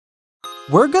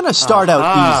We're gonna start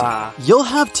out easy. You'll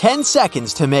have 10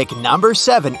 seconds to make number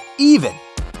 7 even.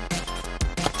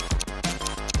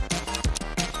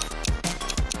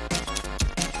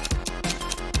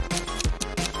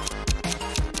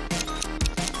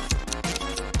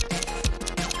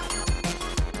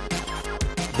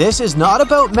 This is not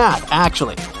about math,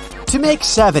 actually. To make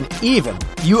 7 even,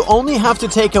 you only have to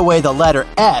take away the letter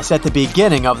S at the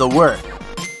beginning of the word.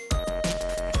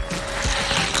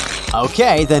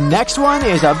 Okay, the next one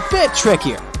is a bit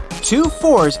trickier. 2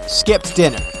 4s skipped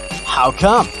dinner. How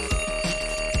come?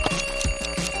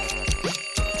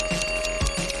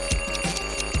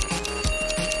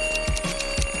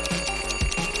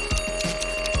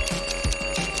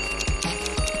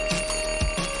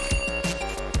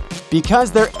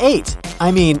 Because they're 8.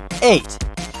 I mean 8.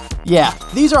 Yeah,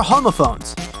 these are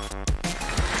homophones.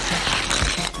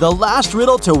 The last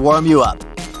riddle to warm you up.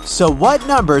 So what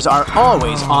numbers are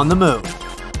always on the move?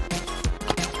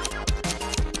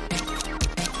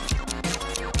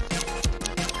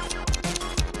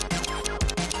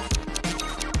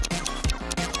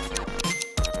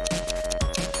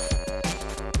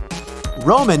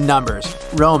 Roman numbers.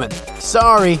 Roman.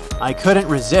 Sorry, I couldn't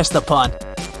resist the pun.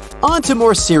 On to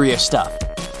more serious stuff.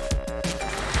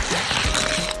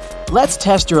 Let's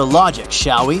test your logic,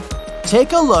 shall we?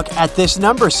 Take a look at this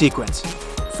number sequence.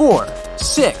 4,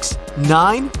 6,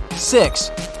 9,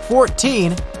 6,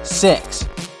 14, 6.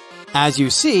 As you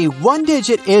see, one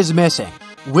digit is missing.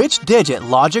 Which digit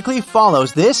logically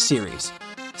follows this series?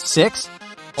 6,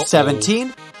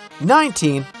 17,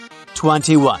 19,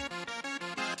 21.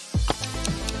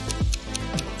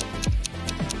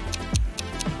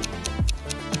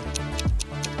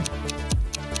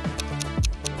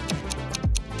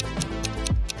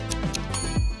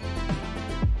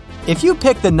 If you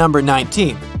pick the number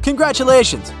 19,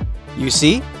 congratulations! You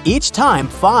see, each time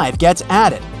 5 gets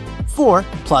added. 4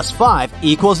 plus 5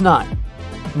 equals 9.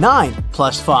 9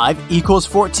 plus 5 equals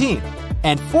 14.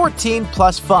 And 14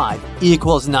 plus 5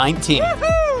 equals 19.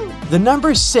 Woohoo! The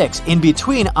numbers 6 in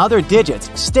between other digits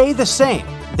stay the same.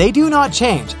 They do not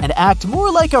change and act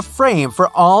more like a frame for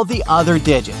all the other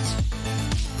digits.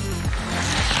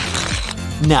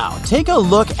 Now, take a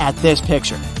look at this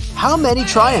picture. How many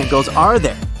triangles are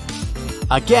there?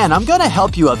 Again, I'm gonna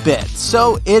help you a bit,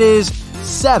 so it is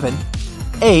 7,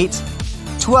 8,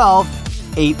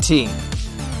 12, 18.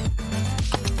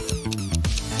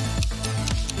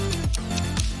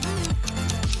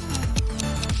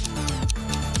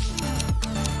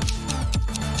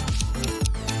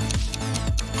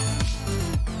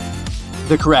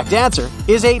 The correct answer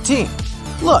is 18.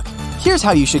 Look, here's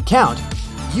how you should count.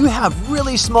 You have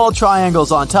really small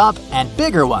triangles on top and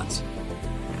bigger ones.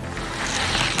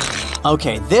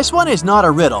 Okay, this one is not a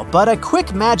riddle, but a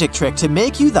quick magic trick to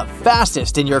make you the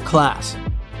fastest in your class.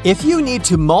 If you need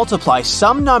to multiply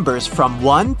some numbers from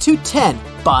 1 to 10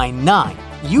 by 9,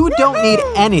 you don't need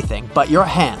anything but your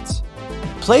hands.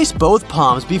 Place both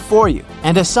palms before you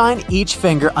and assign each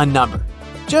finger a number,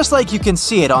 just like you can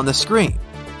see it on the screen.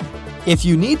 If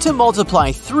you need to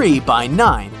multiply 3 by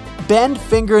 9, bend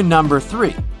finger number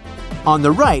 3. On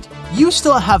the right, you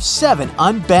still have 7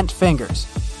 unbent fingers.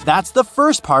 That's the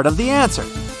first part of the answer.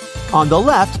 On the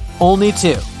left, only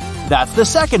 2. That's the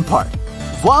second part.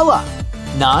 Voila!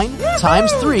 9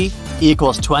 times 3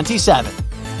 equals 27.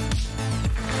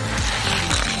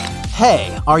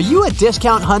 Hey, are you a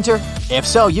discount hunter? If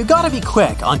so, you gotta be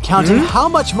quick on counting how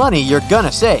much money you're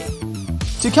gonna save.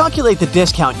 To calculate the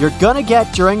discount you're gonna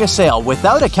get during a sale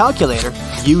without a calculator,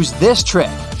 use this trick.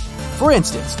 For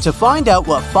instance, to find out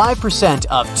what 5%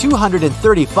 of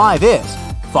 235 is,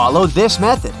 follow this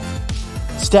method.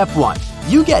 Step 1.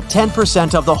 You get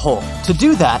 10% of the whole. To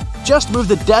do that, just move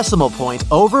the decimal point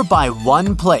over by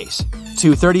 1 place.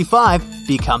 235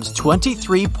 becomes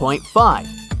 23.5.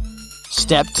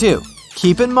 Step 2.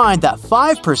 Keep in mind that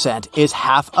 5% is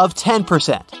half of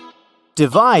 10%.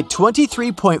 Divide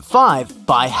 23.5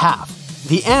 by half.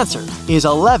 The answer is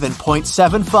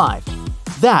 11.75.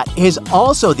 That is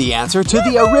also the answer to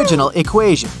the original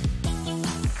equation.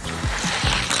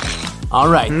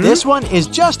 Alright, this one is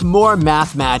just more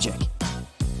math magic.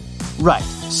 Right,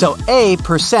 so A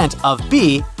percent of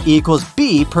B equals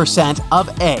B percent of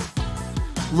A.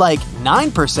 Like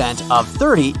 9% of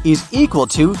 30 is equal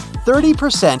to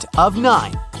 30% of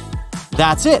 9.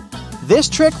 That's it. This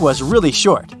trick was really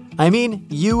short. I mean,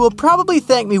 you will probably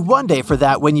thank me one day for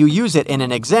that when you use it in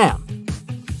an exam.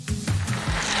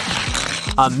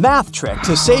 A math trick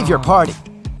to save your party.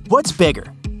 What's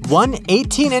bigger? One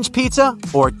 18-inch pizza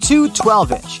or 2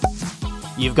 12-inch?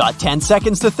 You've got 10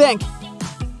 seconds to think.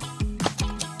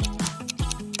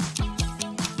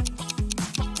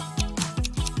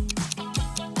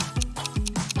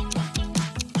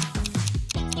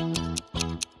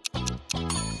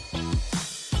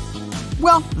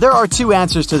 Well, there are two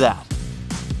answers to that.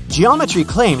 Geometry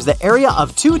claims the area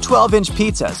of two 12-inch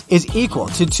pizzas is equal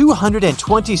to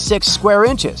 226 square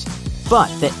inches, but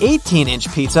the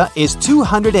 18-inch pizza is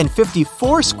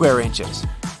 254 square inches.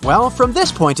 Well, from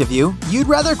this point of view, you'd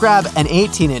rather grab an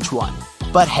 18-inch one.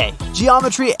 But hey,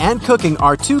 geometry and cooking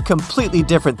are two completely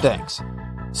different things.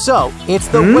 So, it's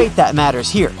the weight that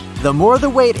matters here. The more the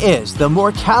weight is, the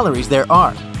more calories there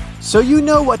are. So you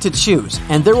know what to choose,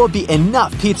 and there will be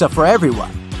enough pizza for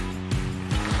everyone.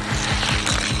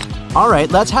 Alright,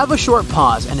 let's have a short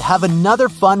pause and have another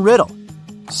fun riddle.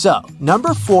 So,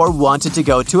 number 4 wanted to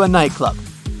go to a nightclub,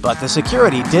 but the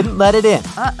security didn't let it in.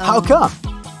 How come?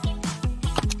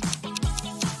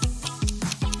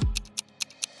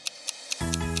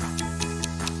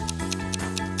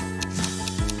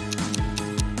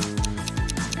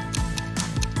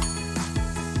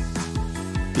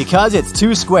 Because it's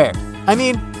 2 squared. I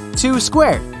mean, 2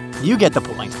 squared. You get the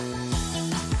point.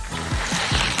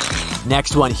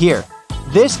 Next one here.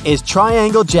 This is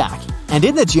Triangle Jack, and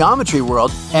in the geometry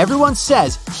world, everyone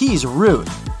says he's rude.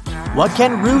 What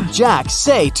can rude Jack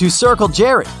say to Circle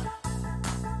Jerry?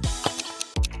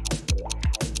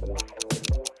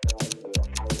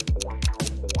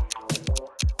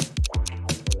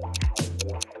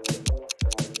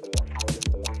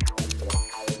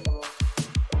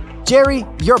 Jerry,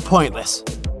 you're pointless.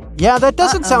 Yeah, that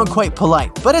doesn't sound quite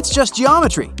polite, but it's just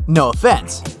geometry. No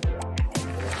offense.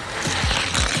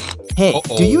 Hey,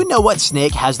 do you know what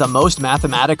snake has the most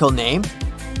mathematical name?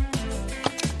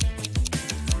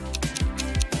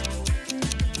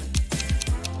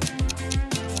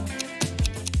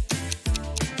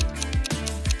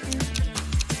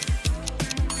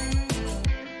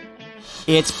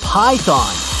 It's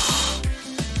Python.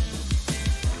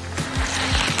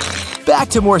 Back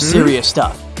to more serious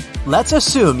stuff. Let's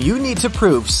assume you need to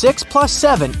prove 6 plus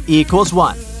 7 equals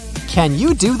 1. Can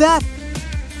you do that?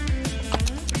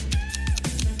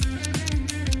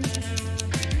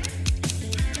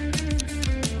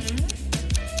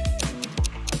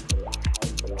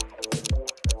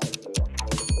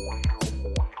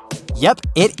 Yep,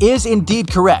 it is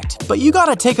indeed correct, but you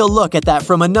gotta take a look at that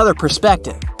from another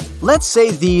perspective. Let's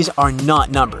say these are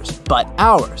not numbers, but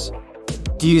hours.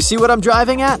 Do you see what I'm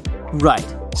driving at? Right,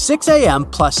 6 a.m.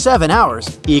 plus 7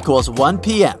 hours equals 1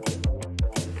 p.m.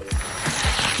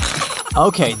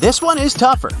 Okay, this one is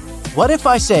tougher. What if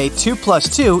I say 2 plus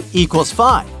 2 equals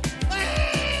 5?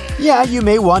 Yeah, you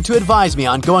may want to advise me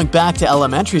on going back to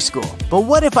elementary school, but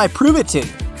what if I prove it to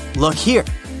you? Look here.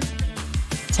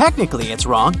 Technically, it's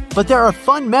wrong, but there are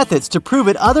fun methods to prove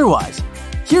it otherwise.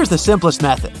 Here's the simplest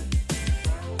method.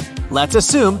 Let's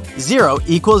assume 0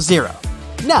 equals 0.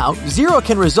 Now, 0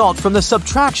 can result from the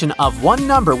subtraction of one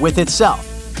number with itself.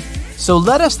 So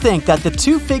let us think that the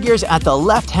two figures at the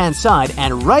left-hand side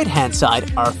and right-hand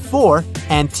side are 4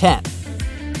 and 10.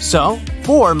 So,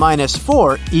 4 minus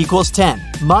 4 equals 10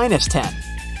 minus 10.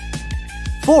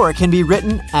 4 can be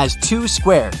written as 2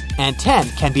 squared, and 10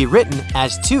 can be written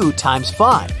as 2 times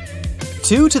 5.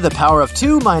 2 to the power of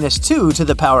 2 minus 2 to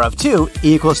the power of 2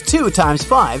 equals 2 times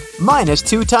 5 minus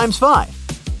 2 times 5.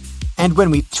 And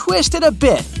when we twist it a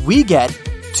bit, we get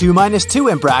 2 minus 2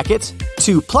 in brackets,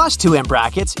 2 plus 2 in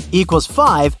brackets equals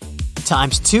 5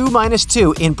 times 2 minus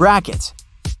 2 in brackets.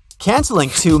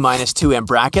 Canceling 2 minus 2 in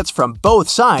brackets from both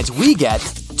sides, we get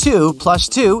 2 plus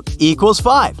 2 equals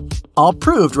 5. All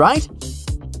proved, right?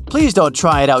 Please don't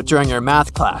try it out during your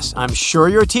math class. I'm sure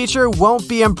your teacher won't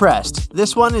be impressed.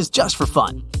 This one is just for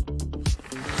fun.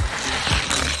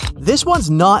 This one's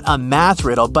not a math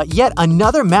riddle, but yet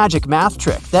another magic math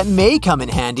trick that may come in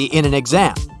handy in an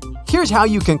exam. Here's how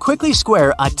you can quickly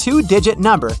square a 2-digit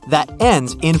number that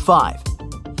ends in 5.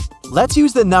 Let's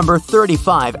use the number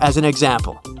 35 as an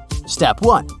example. Step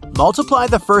 1. Multiply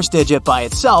the first digit by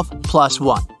itself plus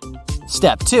 1.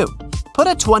 Step 2. Put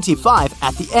a 25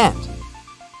 at the end.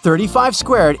 35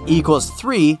 squared equals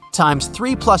 3 times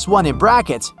 3 plus 1 in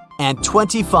brackets and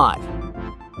 25.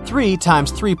 3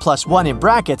 times 3 plus 1 in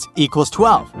brackets equals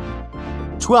 12.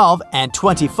 12 and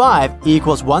 25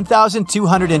 equals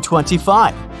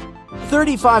 1,225.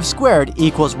 35 squared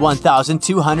equals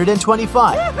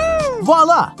 1,225.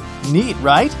 Voila! Neat,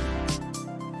 right?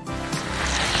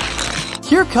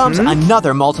 Here comes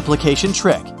another multiplication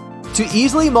trick. To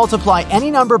easily multiply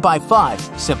any number by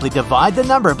 5, simply divide the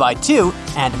number by 2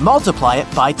 and multiply it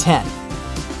by 10.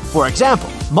 For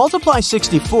example, multiply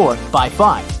 64 by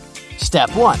 5.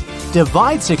 Step 1.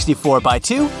 Divide 64 by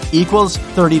 2 equals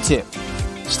 32.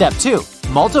 Step 2.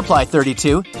 Multiply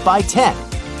 32 by 10.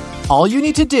 All you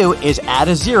need to do is add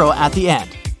a 0 at the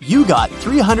end. You got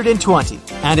 320,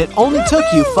 and it only took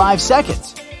you 5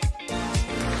 seconds.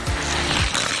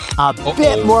 A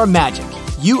bit more magic.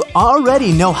 You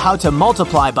already know how to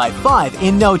multiply by 5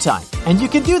 in no time, and you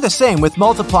can do the same with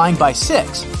multiplying by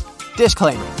 6.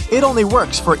 Disclaimer, it only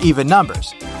works for even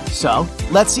numbers. So,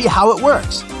 let's see how it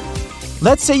works.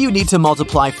 Let's say you need to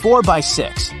multiply 4 by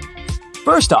 6.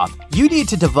 First off, you need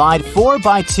to divide 4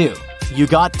 by 2. You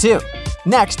got 2.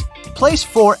 Next, place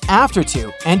 4 after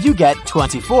 2, and you get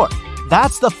 24.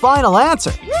 That's the final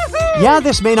answer. Yeah,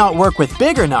 this may not work with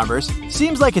bigger numbers.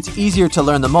 Seems like it's easier to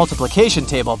learn the multiplication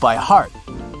table by heart.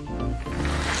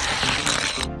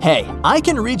 Hey, I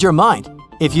can read your mind.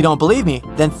 If you don't believe me,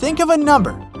 then think of a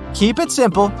number. Keep it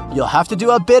simple, you'll have to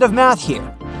do a bit of math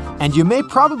here. And you may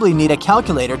probably need a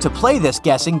calculator to play this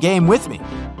guessing game with me.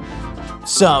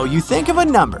 So, you think of a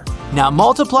number. Now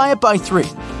multiply it by 3.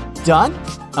 Done?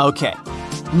 Okay.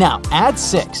 Now add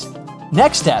 6.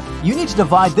 Next step, you need to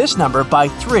divide this number by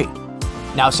 3.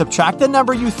 Now subtract the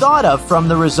number you thought of from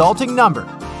the resulting number.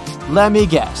 Let me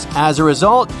guess, as a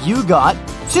result, you got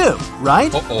 2,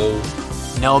 right?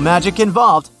 No magic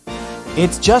involved.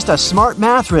 It's just a smart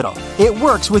math riddle. It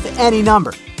works with any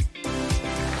number.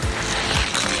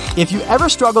 If you ever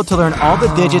struggle to learn all the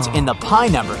digits in the pi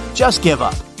number, just give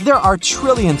up. There are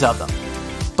trillions of them.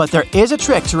 But there is a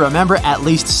trick to remember at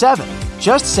least 7.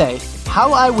 Just say,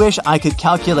 how I wish I could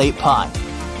calculate pi.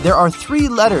 There are 3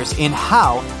 letters in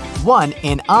how, 1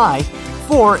 in I,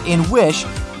 4 in wish,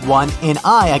 1 in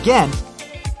I again,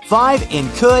 5 in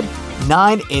could,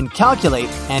 9 in calculate,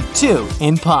 and 2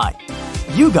 in pi.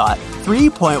 You got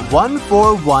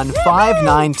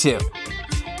 3.141592.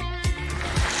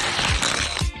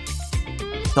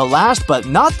 The last but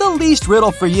not the least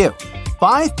riddle for you.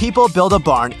 5 people build a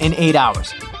barn in 8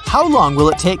 hours. How long will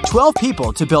it take 12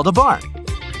 people to build a barn?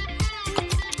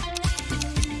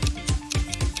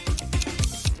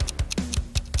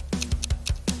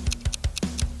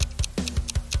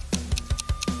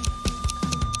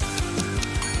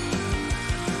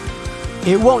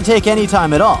 It won't take any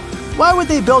time at all. Why would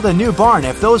they build a new barn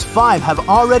if those 5 have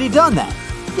already done that?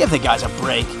 Give the guys a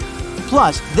break.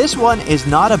 Plus, this one is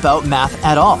not about math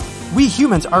at all. We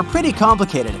humans are pretty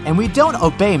complicated and we don't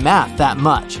obey math that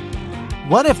much.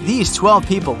 What if these 12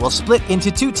 people will split into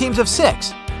 2 teams of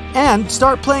 6 and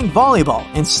start playing volleyball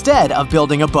instead of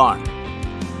building a barn?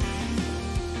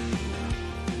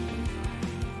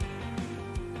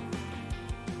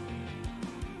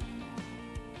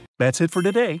 That's it for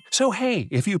today. So hey,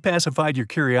 if you pacified your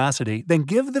curiosity, then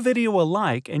give the video a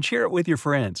like and share it with your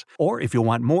friends. Or if you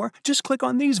want more, just click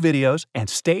on these videos and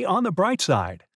stay on the bright side.